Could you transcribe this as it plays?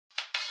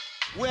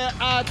we're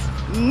at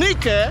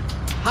Nike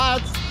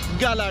Art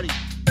Gallery.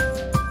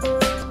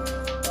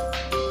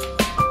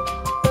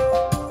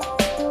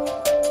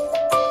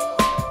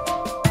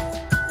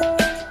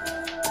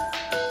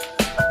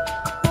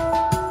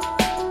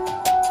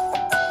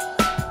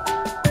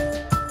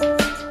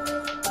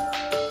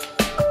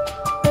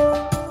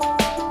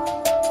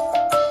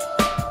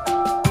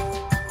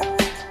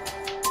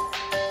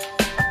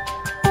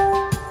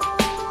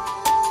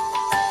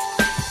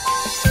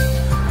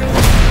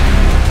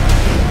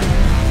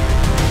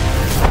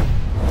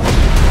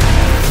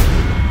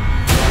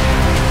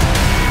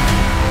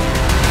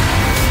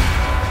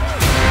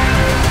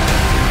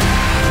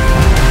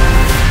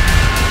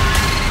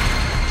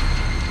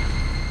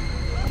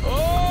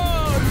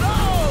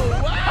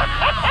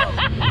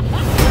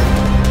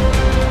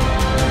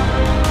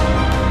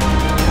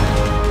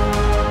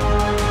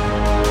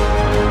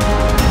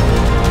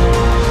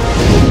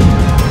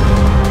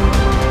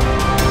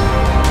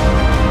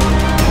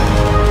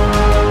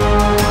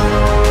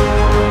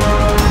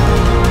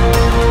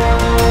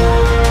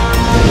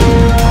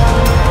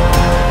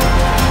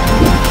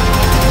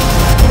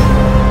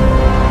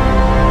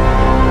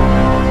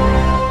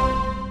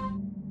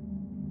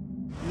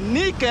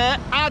 Nike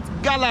Art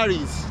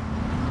Galleries.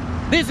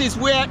 This is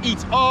where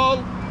it all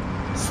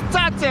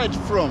started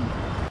from.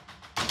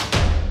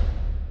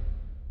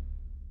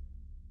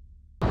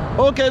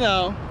 Okay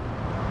now,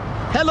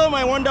 hello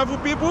my wonderful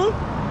people.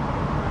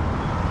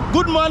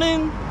 Good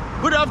morning,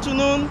 good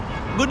afternoon,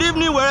 good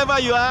evening wherever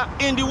you are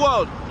in the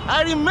world.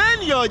 I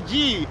remain your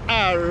G,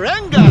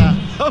 Arenga.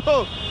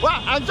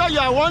 Well, I'm sure you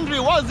are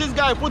wondering what's this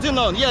guy putting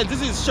on. Yes,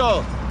 this is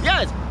sure.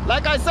 Yes,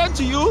 like I said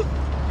to you,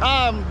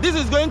 this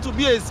is going to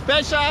be a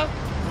special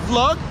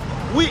vlog.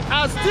 We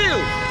are still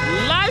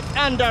live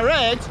and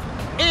direct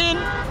in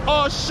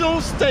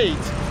Osun State.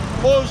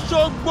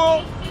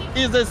 Osogbo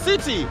is the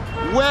city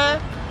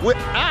where we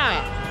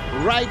are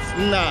right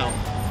now.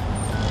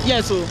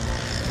 Yes, so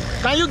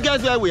can you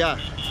guess where we are?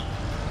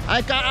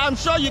 I'm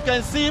sure you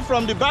can see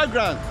from the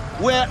background.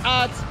 We're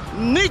at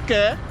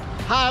Nike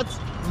Art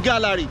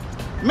Gallery.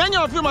 Many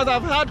of you must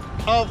have heard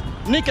of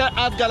Nike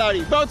Art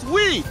Gallery, but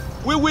we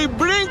will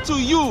bring to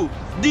you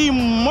the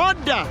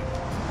mother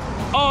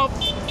of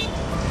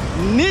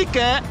Nike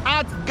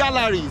Art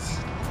Galleries.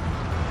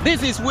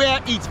 This is where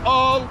it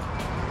all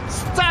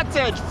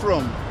started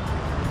from.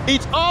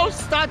 It all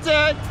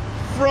started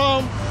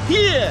from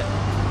here.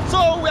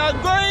 So we are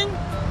going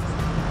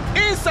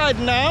inside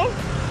now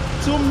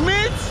to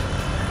meet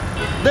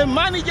the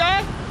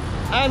manager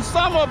and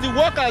some of the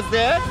workers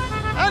there,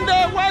 and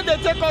then while they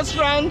take us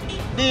around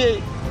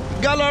the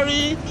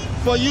gallery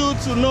for you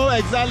to know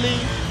exactly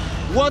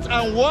what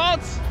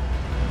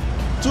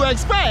to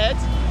expect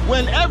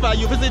whenever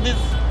you visit this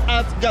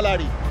art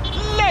gallery.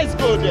 Let's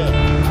go there.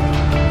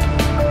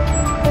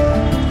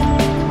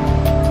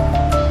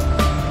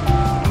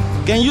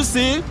 Can you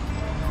see?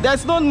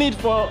 There's no need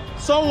for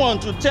someone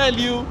to tell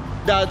you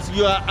that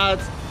you are at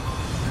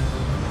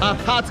an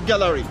art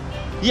gallery.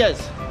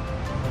 Yes.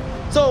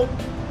 So,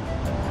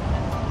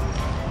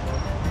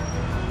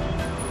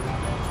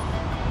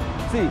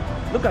 see,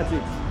 look at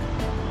it.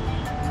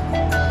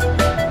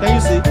 Can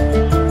you see?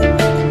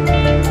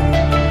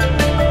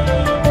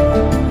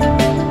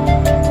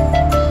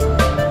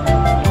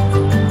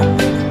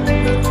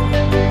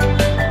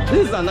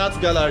 An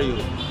art gallery.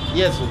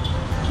 Yes,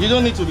 you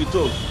don't need to be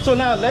told. So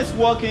now let's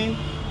walk in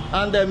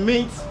and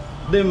meet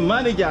the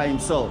manager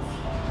himself.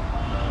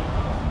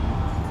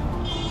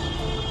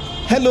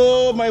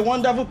 Hello, my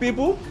wonderful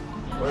people.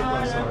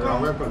 Welcome, sir.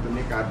 Welcome to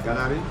Nike Art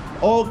Gallery.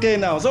 Okay,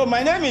 now, so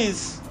my name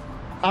is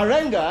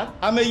Arenga.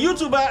 I'm a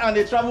YouTuber and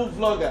a travel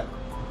vlogger.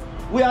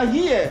 We are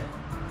here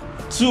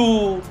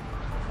to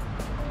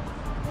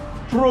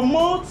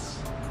promote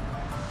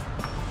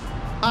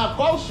our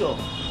culture,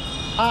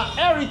 our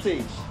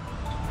heritage,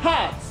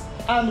 arts,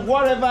 and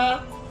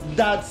whatever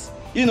that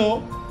we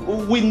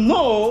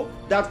know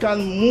that can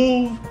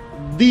move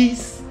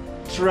this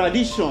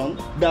tradition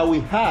that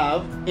we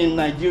have in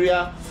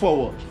Nigeria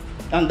forward.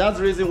 And that's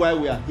the reason why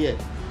we are here.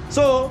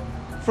 So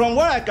from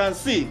what I can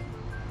see,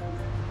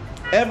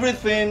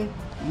 everything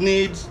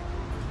needs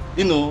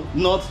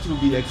not to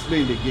be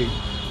explained again.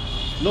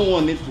 No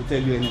one needs to tell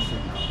you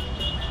anything.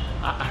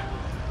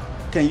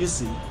 Can you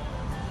see?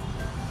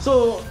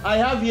 So I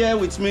have here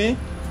with me.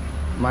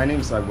 My name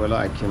is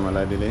Agbola Akim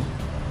Oladele.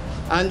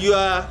 And you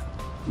are?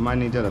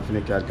 Manager of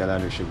Nike Art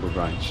Gallery, Osogbo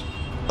branch.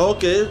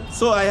 Okay,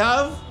 so I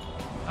have?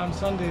 I'm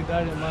Sunday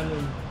Dari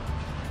Manu,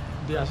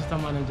 the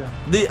assistant manager.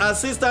 The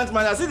assistant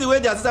manager. See the way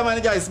the assistant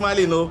manager is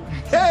smiling, no?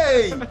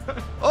 Hey!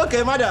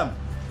 Okay, madam.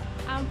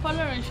 I'm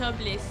following Shaw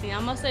Blessing.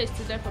 I'm also a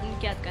student from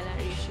Nike Art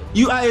Gallery.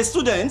 You are a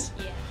student?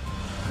 Yeah.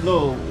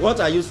 No, what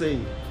are you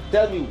saying?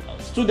 Tell me,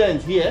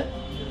 student here?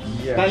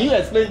 Yeah. Can you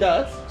explain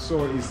that?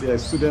 So he's a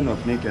student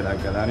of Nike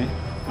Art Gallery.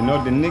 You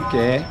know, the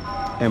Nike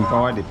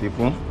empower the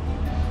people.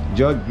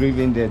 Just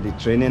giving the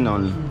training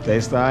on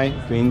textile,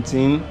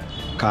 painting,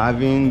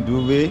 carving,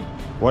 duvet,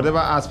 whatever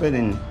aspect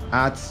in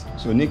art.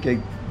 So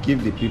Nike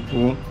give the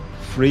people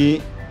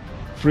free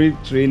free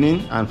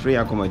training and free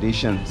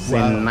accommodation since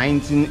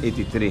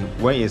 1983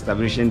 when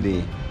establishing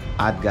the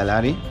art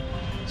gallery.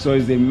 So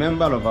he's a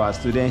member of our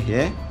student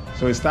here.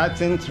 So he's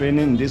starting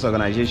training in this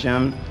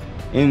organization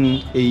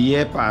in a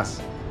year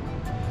past.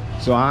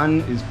 So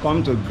and he's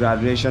come to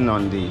graduation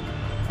on the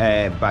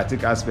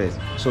batik aspect.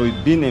 So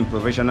he's been a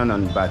professional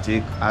on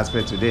batik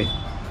aspect today.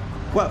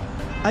 Well,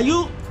 are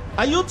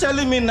you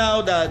telling me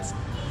now that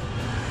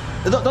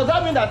does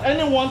that mean that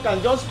anyone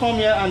can just come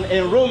here and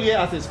enroll here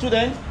as a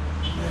student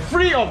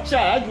free of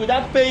charge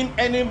without paying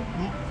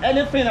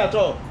anything at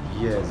all?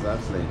 Yes,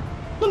 exactly.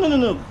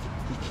 No.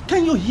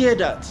 Can you hear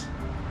that?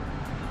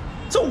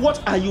 So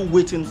what are you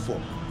waiting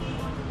for?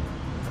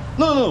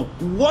 No.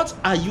 What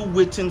are you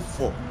waiting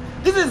for?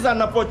 This is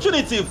an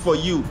opportunity for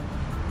you.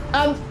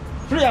 And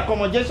free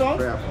accommodation?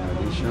 Free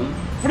accommodation.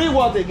 Free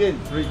what again?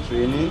 Free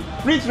training.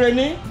 Free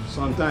training?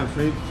 Sometimes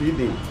free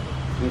feeding,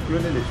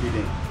 including the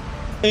feeding.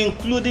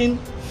 Including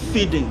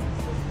feeding.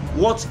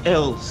 What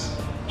else?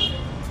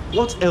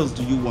 What else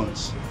do you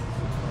want?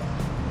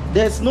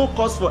 There's no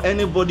cause for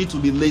anybody to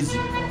be lazy.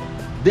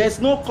 There's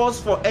no cause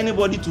for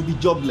anybody to be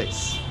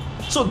jobless.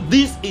 So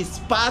this is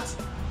part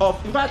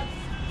of, in fact,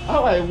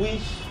 how I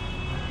wish.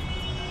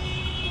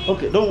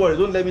 Okay, don't worry,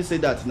 don't let me say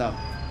that now.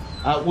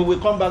 We will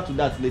come back to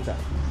that later.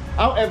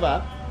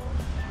 However,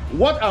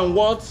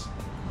 what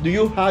do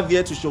you have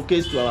here to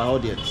showcase to our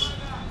audience?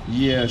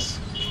 Yes,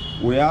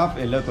 we have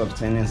a lot of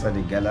things inside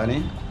the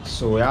gallery.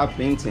 So we are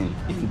painting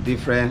in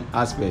different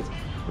aspects.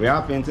 We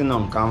are painting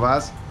on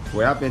canvas,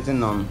 we are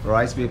painting on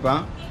rice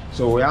paper,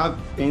 so we are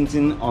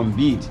painting on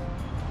bead,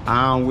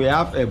 and we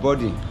have a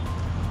body,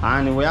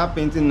 and we are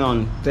painting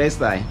on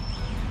textile.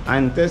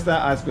 And textile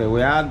aspect,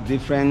 we have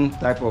different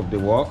type of the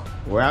work.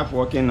 We have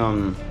working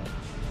on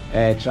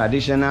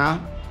traditional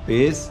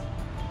paste,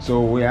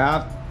 so we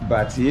have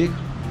batik,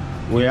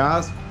 we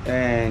have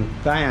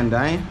tie and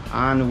dye,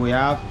 and we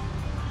have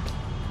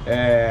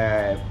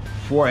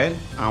foil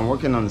and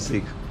working on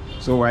silk.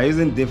 So we're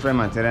using different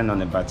material on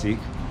the batik.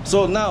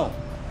 So now,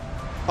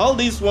 all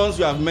these ones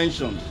you have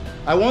mentioned,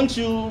 I want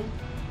you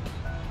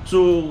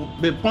to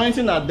be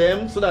pointing at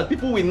them so that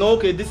people will know,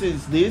 okay, this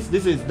is this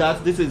is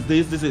that, this is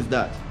this is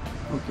that.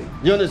 Okay.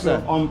 You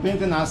understand? So on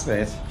painting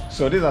aspects,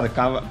 so these are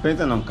the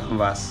painting on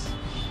canvas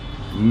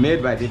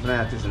made by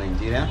different artists in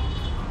Nigeria.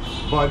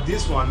 But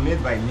this one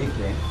made by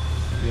Nike,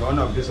 the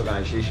owner of this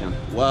organization.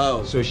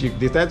 Wow. So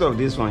the title of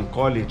this one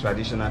called it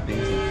traditional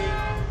painting.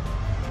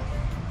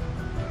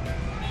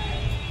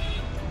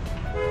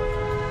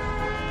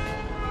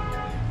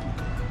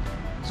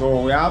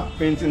 So we have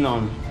painting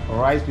on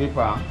rice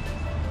paper.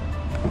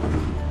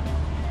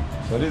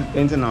 So this is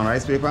painting on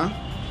rice paper.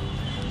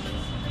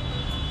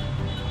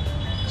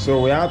 So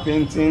we are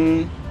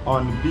painting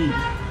on bead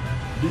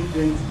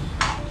painting.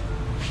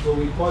 So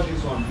we call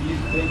this one bead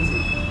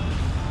painting.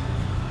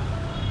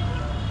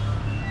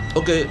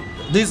 Okay,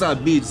 these are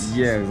beads.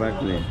 Yeah,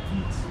 exactly.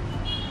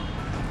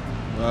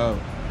 Wow.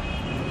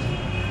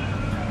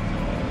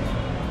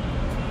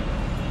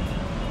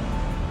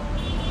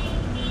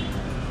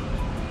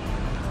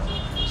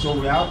 So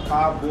we have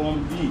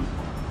carbon bead.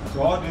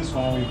 So all this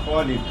one we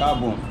call it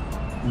carbon.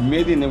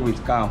 Made in it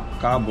with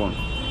carbon.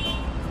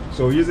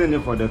 So using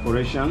it for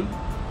decoration.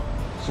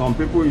 Some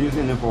people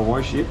using it for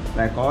worship,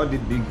 like all the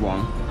big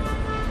one.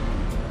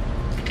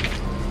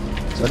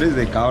 So this is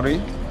the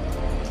cowrie.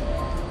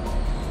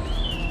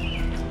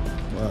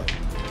 Wow.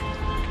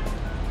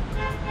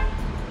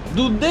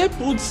 Do they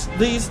put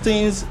these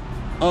things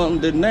on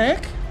the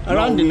neck?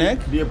 Around the neck?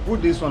 They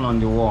put this one on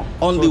the wall.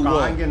 On so the can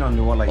wall. hang it on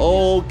the wall like this.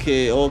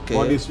 Okay.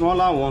 But the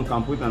smaller one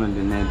can put on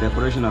the neck,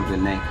 decoration of the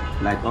neck.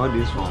 Like all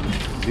this one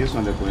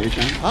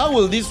decoration. How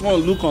will this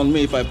one look on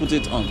me if I put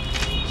it on?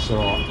 So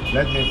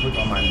let me put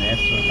on my neck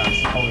so you can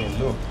see how it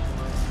look.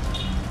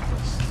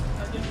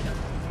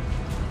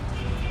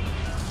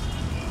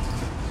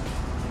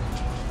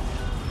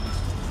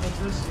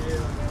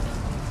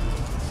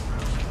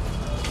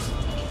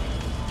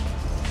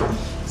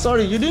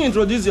 Sorry, you didn't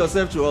introduce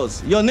yourself to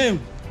us. Your name?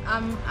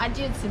 I'm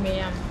Ajit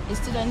Simeyam, a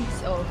student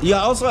of... You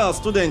are also a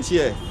student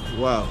here.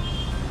 Wow.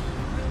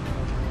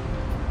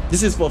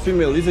 This is for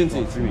female, isn't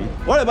it? Female.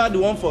 What about the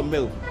one for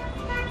male?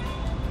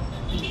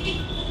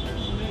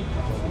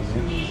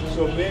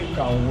 So men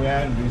can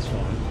wear this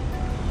one.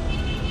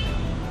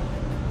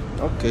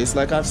 Okay, it's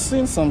like I've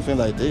seen something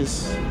like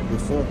this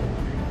before.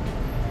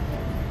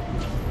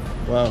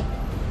 Wow.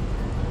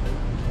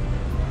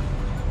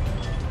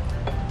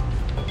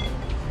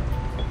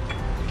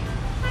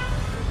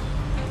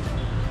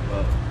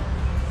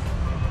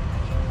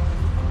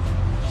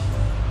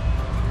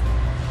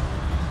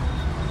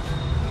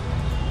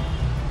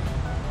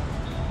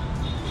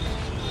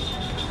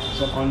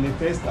 So on the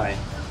textile,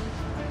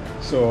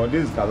 so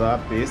this is Gaza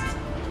paste.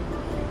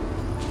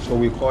 So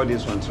we call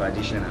this one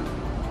traditional.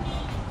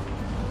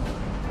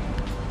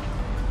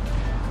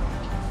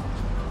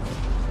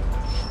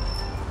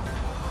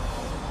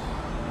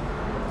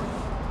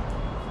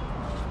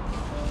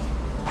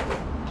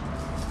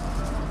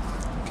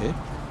 Okay.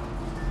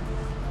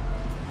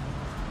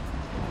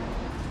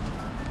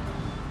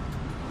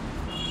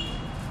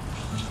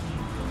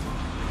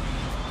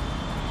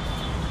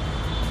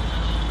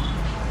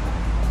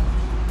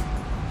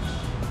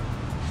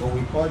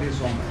 we call this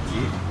one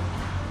batik.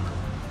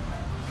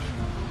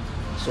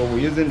 So we're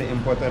using the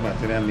imported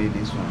material made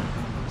this one,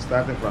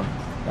 starting from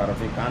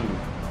paraffin candle.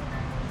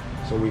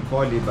 So we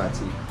call it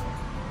batik.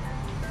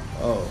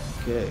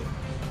 Okay.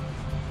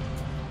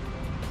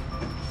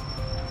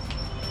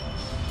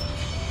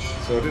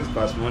 So this is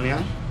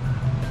Pasmonia.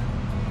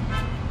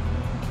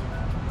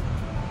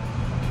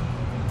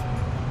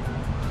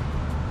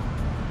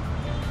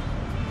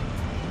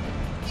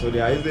 So they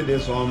are using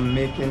this one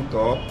making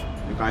top.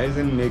 You can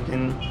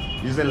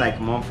using like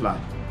muffler.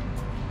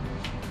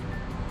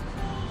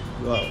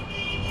 Wow.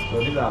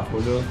 So these are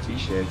polo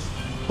t-shirts.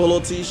 Polo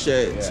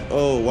t-shirts. Yeah.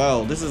 Oh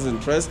wow, this is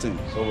interesting.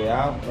 So we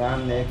have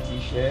round neck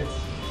t-shirts.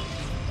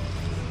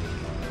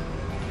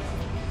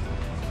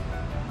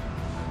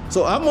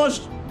 So how much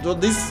do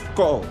this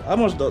cost? How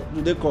much do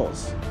they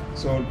cost?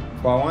 So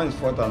per one is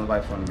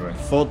 4,500.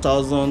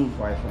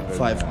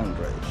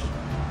 4,500.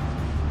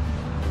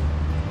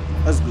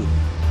 That's good.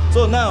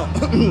 So now,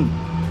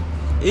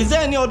 is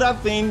there any other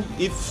thing?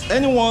 If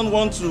anyone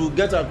wants to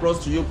get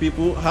across to you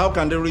people, how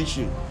can they reach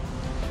you?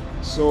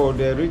 So we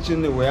can reach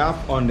in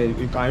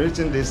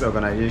this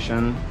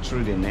organization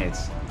through the net.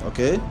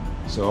 Okay.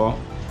 So,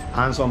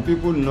 and some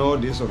people know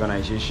this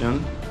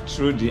organization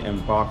through the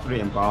free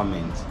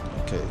empowerment.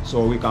 Okay.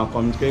 So we can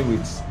communicate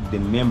with the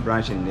main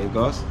branch in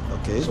Lagos.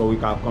 Okay. So we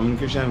can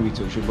communication with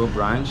Oshobo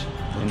branch,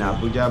 in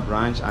Abuja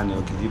branch, and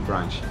Okidi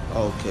branch.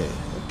 Okay.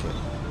 Okay.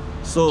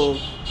 So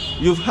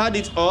you've had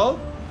it all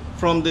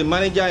from the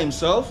manager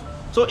himself.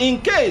 So in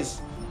case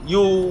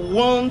you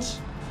want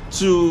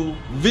to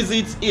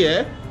visit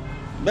here,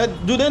 but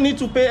do they need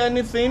to pay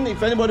anything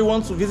if anybody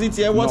wants to visit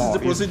here? What is the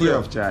procedure? It's free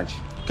of charge.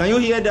 Can you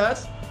hear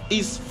that?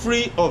 It's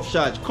free of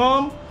charge.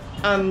 Come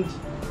and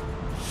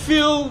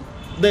feel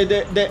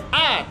the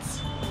art,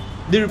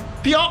 the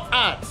pure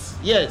art.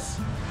 Yes.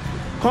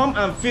 Come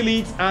and feel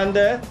it, and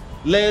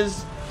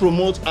let's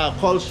promote our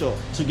culture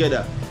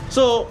together.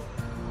 So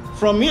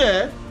from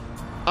here,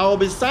 I will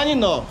be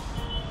signing off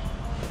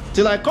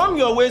till I come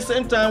your way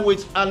same time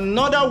with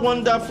another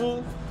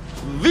wonderful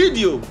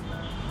video.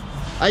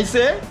 I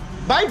say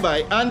bye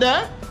bye and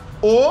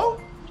oh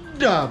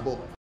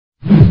double.